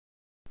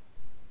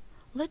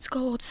Let's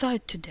go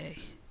outside today.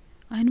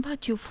 I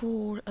invite you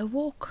for a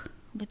walk.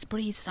 Let's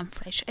breathe some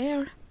fresh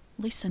air,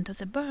 listen to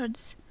the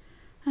birds,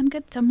 and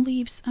get some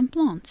leaves and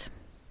plants.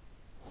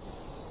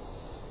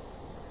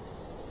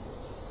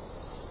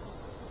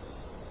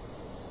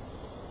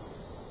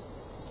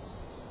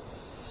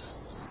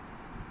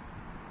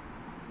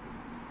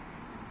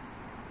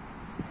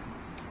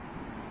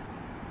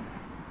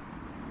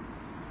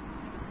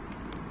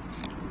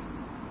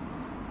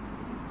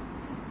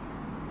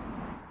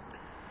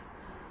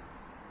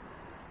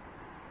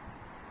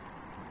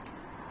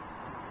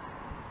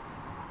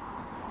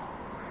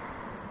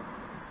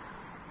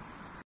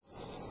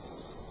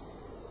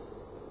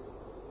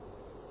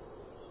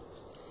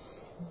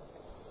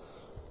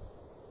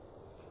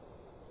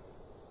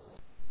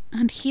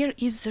 And here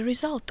is the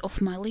result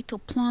of my little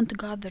plant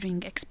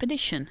gathering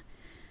expedition.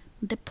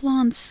 The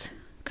plants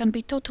can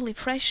be totally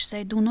fresh,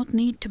 they do not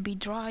need to be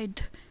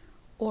dried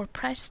or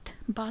pressed,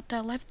 but I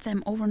left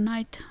them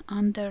overnight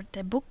under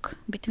the book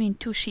between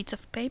two sheets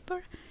of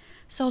paper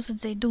so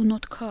that they do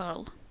not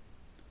curl.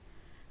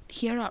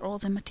 Here are all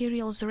the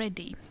materials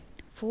ready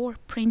for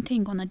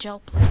printing on a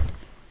gel plate.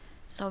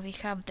 So we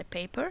have the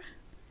paper,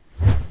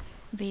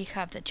 we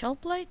have the gel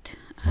plate,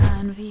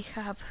 and we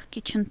have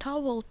kitchen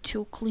towel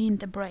to clean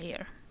the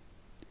brayer.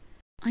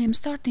 I am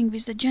starting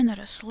with a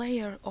generous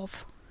layer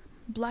of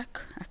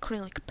black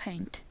acrylic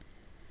paint.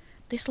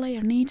 This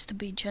layer needs to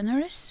be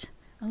generous,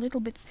 a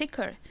little bit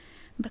thicker,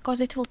 because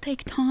it will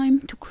take time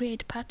to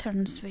create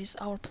patterns with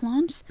our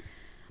plants,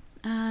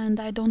 and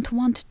I don't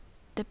want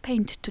the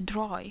paint to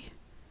dry.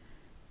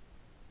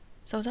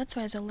 So that's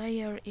why the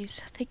layer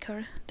is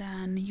thicker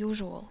than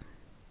usual.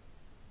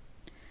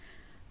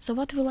 So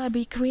what will I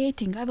be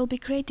creating? I will be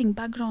creating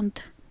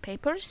background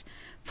papers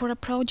for a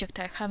project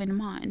I have in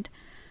mind.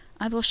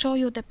 I will show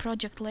you the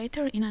project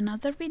later in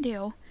another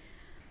video,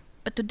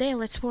 but today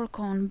let's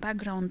work on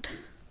background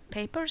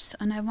papers,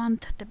 and I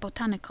want the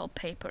botanical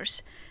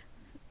papers.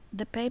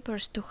 The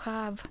papers to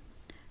have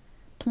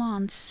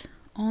plants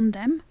on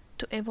them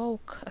to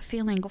evoke a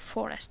feeling of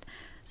forest.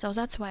 So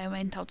that's why I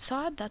went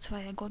outside, that's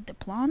why I got the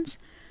plants,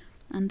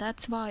 and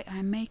that's why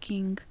I'm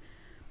making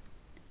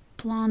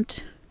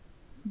plant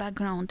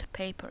background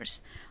papers.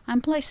 I'm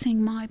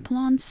placing my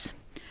plants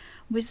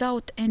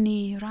without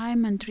any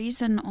rhyme and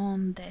reason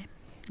on the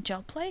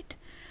gel plate.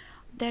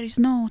 There is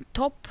no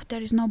top, there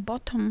is no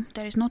bottom,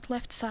 there is not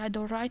left side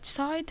or right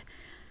side.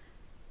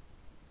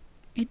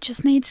 It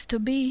just needs to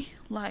be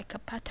like a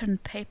pattern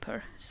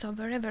paper. So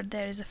wherever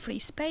there is a free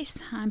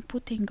space, I'm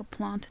putting a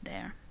plant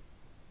there.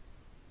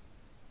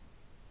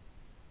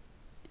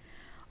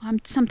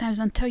 Sometimes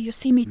until you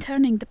see me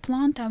turning the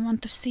plant, I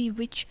want to see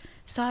which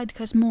side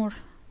has more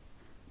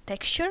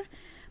texture,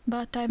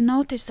 but I've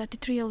noticed that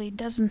it really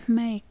doesn't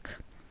make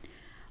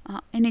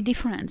any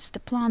difference. The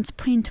plants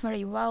print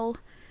very well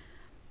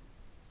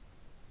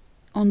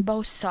on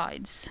both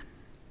sides.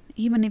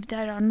 Even if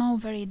there are no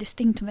very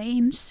distinct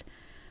veins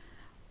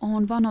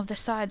on one of the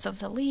sides of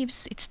the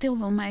leaves, it still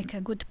will make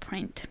a good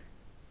print.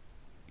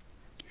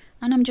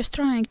 And I'm just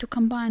trying to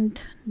combine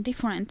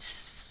different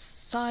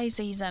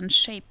sizes and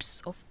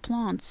shapes of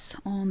plants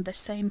on the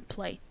same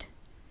plate.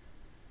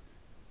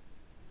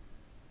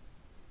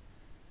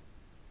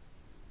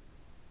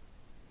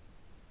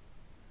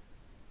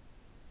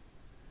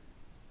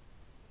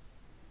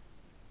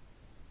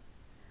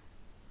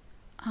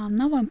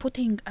 Now I'm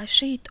putting a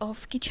sheet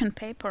of kitchen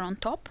paper on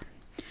top.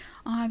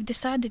 I've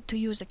decided to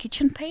use a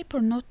kitchen paper,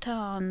 not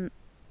an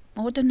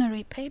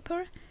ordinary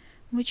paper,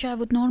 which I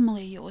would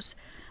normally use,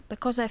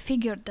 because I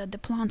figured that the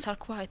plants are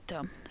quite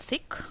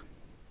thick,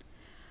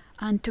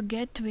 and to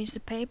get with the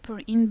paper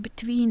in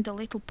between the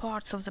little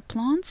parts of the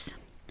plants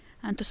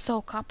and to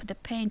soak up the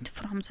paint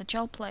from the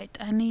gel plate,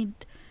 I need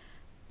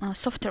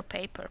softer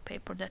paper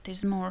that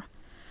is more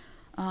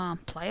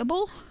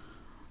pliable,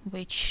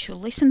 which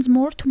listens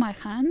more to my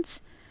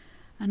hands.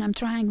 And I'm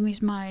trying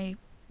with my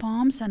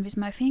palms and with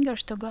my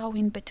fingers to go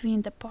in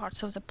between the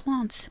parts of the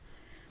plants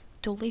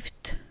to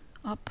lift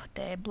up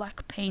the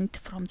black paint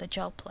from the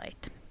gel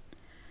plate.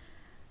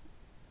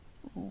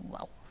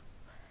 Wow.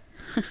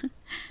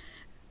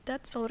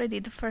 That's already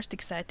the first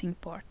exciting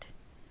part.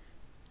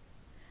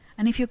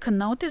 And if you can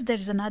notice, there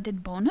is an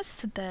added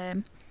bonus.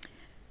 The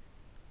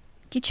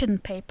kitchen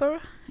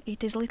paper,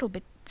 it is a little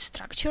bit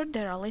structured.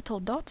 There are little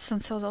dots, and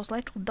so those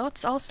little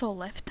dots also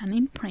left an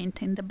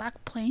imprint in the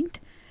back plate,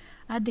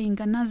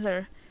 adding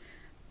another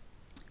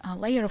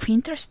layer of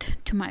interest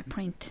to my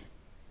print.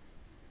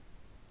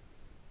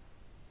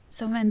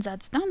 So when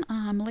that's done,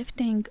 I'm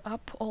lifting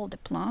up all the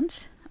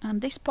plants,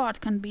 and this part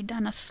can be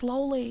done as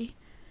slowly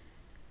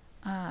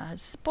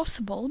as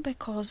possible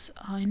because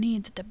I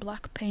need the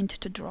black paint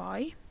to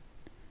dry.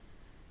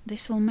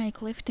 This will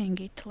make lifting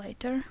it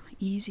later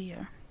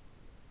easier.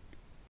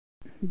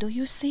 Do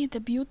you see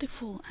the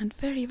beautiful and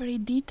very, very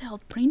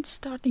detailed prints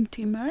starting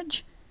to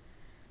emerge?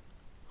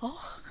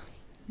 Oh,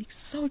 it's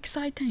so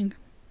exciting!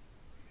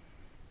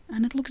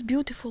 And it looks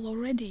beautiful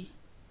already.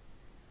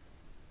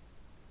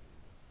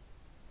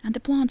 And the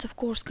plants, of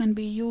course, can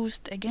be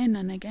used again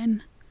and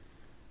again.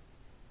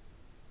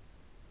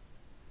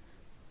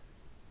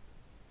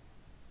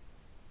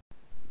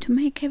 To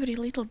make every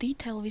little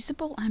detail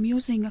visible, I'm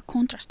using a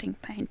contrasting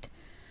paint.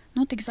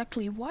 Not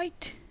exactly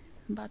white,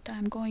 but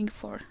I'm going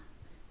for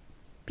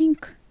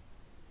pink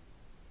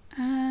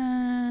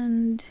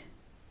and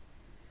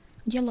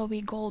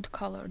yellowy gold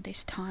color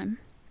this time.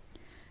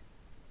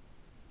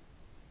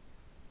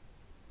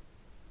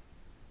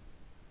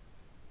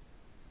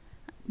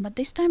 But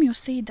this time you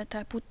see that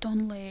I put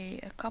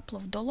only a couple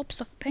of dollops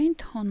of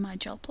paint on my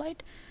gel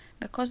plate,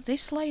 because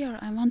this layer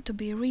I want to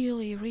be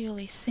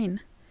really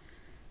thin,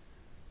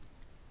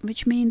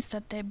 which means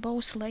that the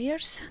both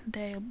layers,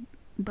 the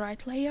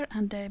bright layer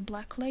and the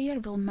black layer,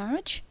 will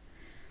merge,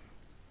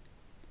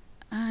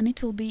 and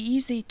it will be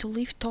easy to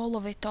lift all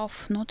of it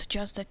off, not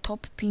just the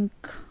top pink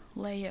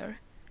layer.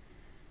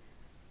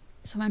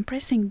 So I'm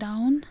pressing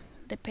down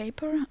the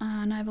paper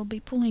and I will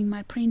be pulling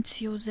my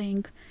prints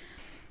using,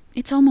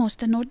 it's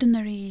almost an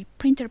ordinary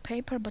printer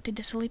paper, but it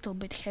is a little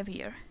bit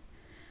heavier.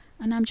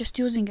 And I'm just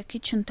using a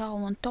kitchen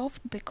towel on top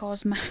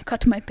because I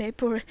cut my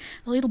paper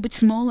a little bit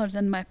smaller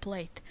than my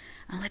plate.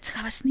 And let's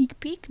have a sneak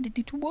peek. Did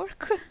it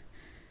work?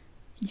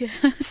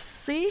 Yes,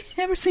 see?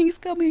 Everything is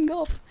coming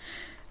off.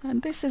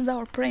 And this is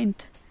our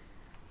print.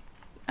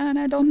 And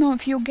I don't know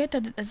if you get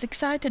as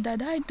excited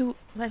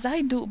as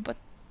I do, but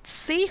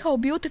see how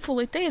beautiful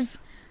it is.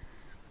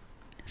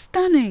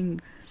 Stunning.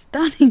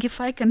 Stunning,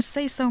 if I can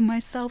say so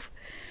myself.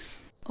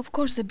 Of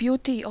course, the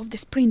beauty of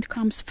this print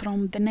comes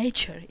from the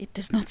nature. It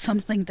is not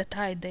something that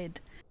I did.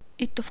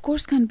 It of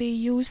course can be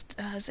used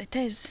as it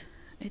is.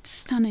 It's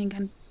stunning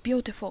and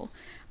beautiful.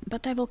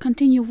 But I will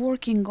continue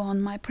working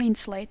on my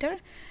prints later.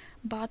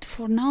 But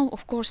for now,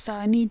 of course,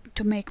 I need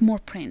to make more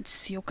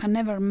prints. You can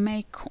never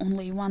make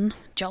only one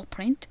gel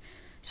print.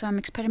 So I'm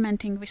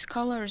experimenting with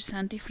colors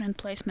and different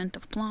placement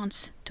of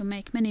plants to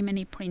make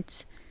many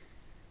prints.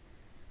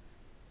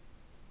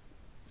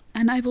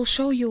 And I will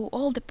show you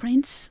all the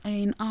prints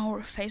in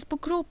our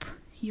Facebook group.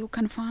 You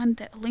can find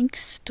the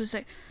links to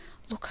the...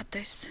 Look at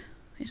this.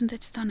 Isn't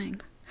it stunning?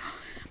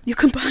 You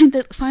can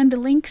find the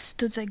links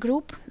to the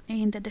group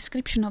in the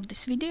description of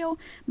this video.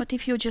 But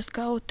if you just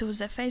go to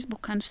the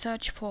Facebook and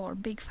search for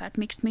Big Fat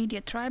Mixed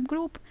Media Tribe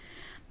group,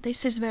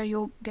 this is where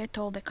you get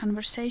all the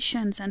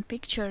conversations and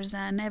pictures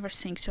and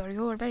everything. So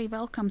you're very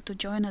welcome to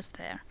join us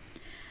there.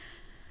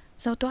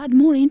 So to add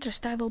more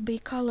interest, I will be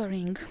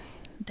coloring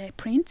the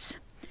prints.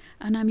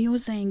 And I'm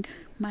using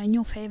my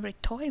new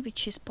favorite toy,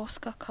 which is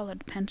Posca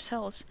colored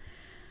pencils.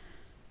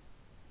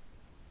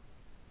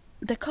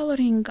 The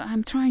coloring,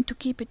 I'm trying to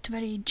keep it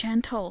very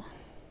gentle.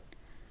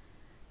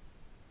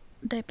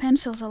 The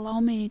pencils allow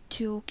me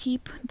to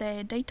keep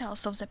the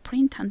details of the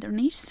print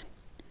underneath.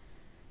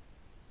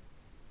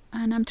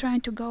 And I'm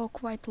trying to go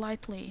quite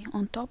lightly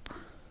on top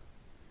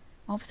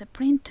of the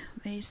print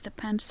with the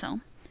pencil.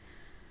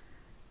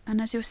 And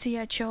as you see,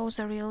 I chose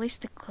a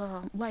realistic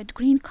light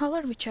green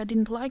color, which I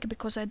didn't like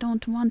because I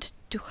don't want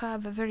to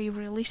have a very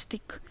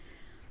realistic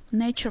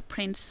nature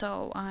print.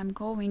 So I'm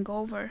going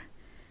over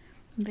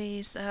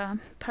this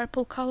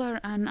purple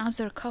color and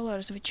other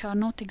colors which are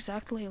not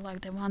exactly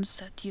like the ones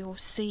that you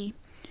see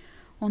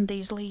on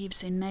these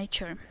leaves in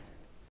nature.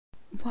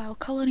 While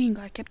coloring,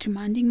 I kept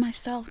reminding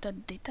myself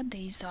that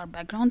these are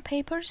background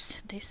papers.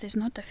 This is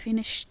not a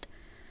finished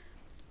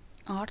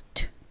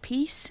art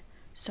piece.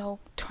 So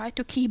try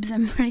to keep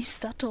them very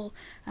subtle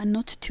and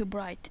not too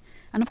bright.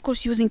 And of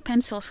course, using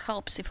pencils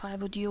helps. If I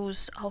would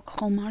use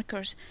alcohol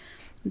markers,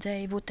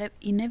 they would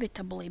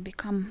inevitably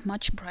become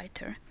much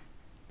brighter.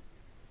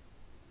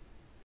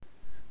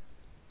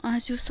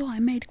 As you saw, I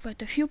made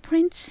quite a few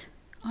prints.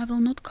 I will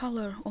not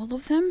color all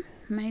of them,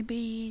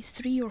 maybe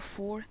 3 or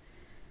 4,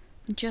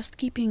 just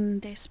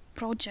keeping this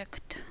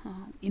project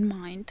in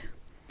mind.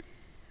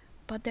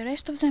 But the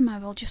rest of them I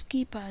will just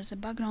keep as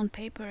background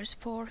papers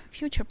for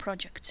future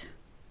projects.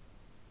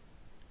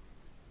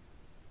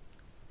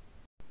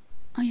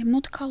 I am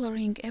not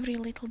coloring every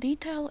little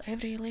detail,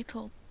 every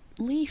little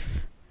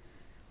leaf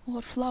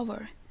or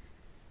flower,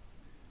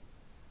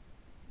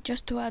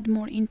 just to add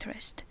more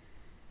interest.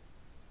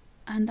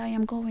 And I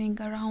am going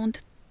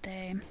around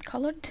the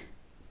colored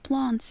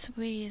plants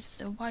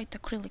with a white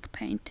acrylic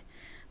paint,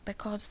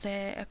 because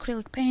the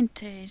acrylic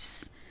paint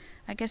is,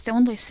 I guess, the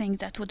only thing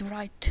that would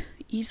write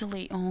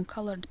easily on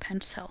colored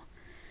pencil.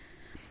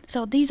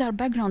 So these are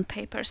background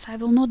papers. I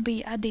will not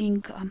be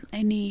adding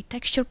any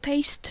texture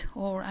paste,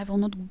 or I will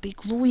not be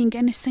gluing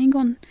anything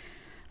on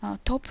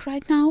top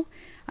right now.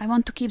 I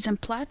want to keep them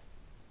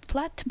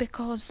flat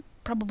because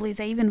probably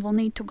they even will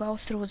need to go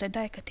through the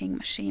die cutting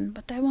machine,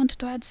 but I want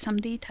to add some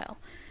detail.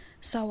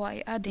 So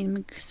I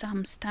adding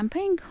some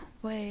stamping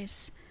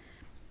with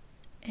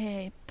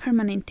a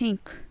permanent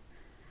ink,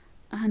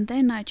 and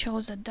then I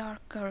chose a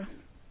darker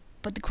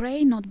but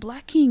grey, not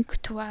black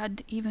ink, to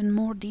add even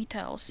more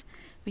details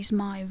with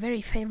my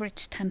very favorite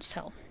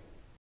stencil.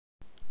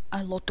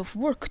 A lot of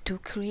work to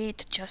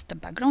create just a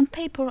background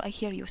paper, I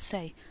hear you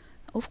say.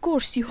 Of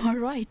course, you are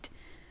right.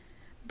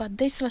 But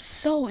this was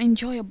so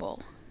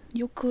enjoyable.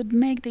 You could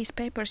make these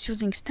papers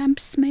using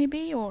stamps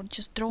maybe, or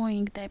just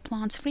drawing the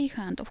plants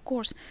freehand, of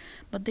course.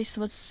 But this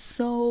was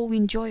so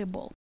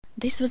enjoyable.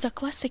 This was a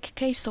classic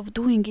case of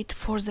doing it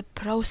for the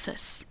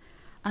process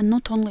and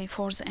not only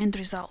for the end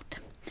result.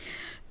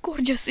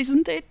 Gorgeous,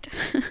 isn't it?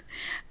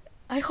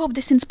 I hope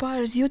this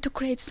inspires you to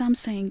create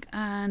something,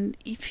 and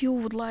if you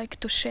would like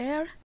to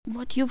share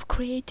what you've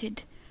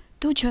created,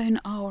 do join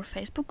our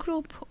Facebook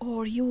group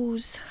or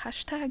use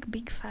hashtag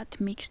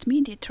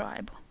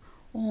BigFatMixedMediaTribe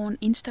on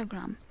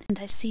Instagram. And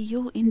I see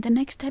you in the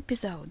next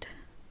episode.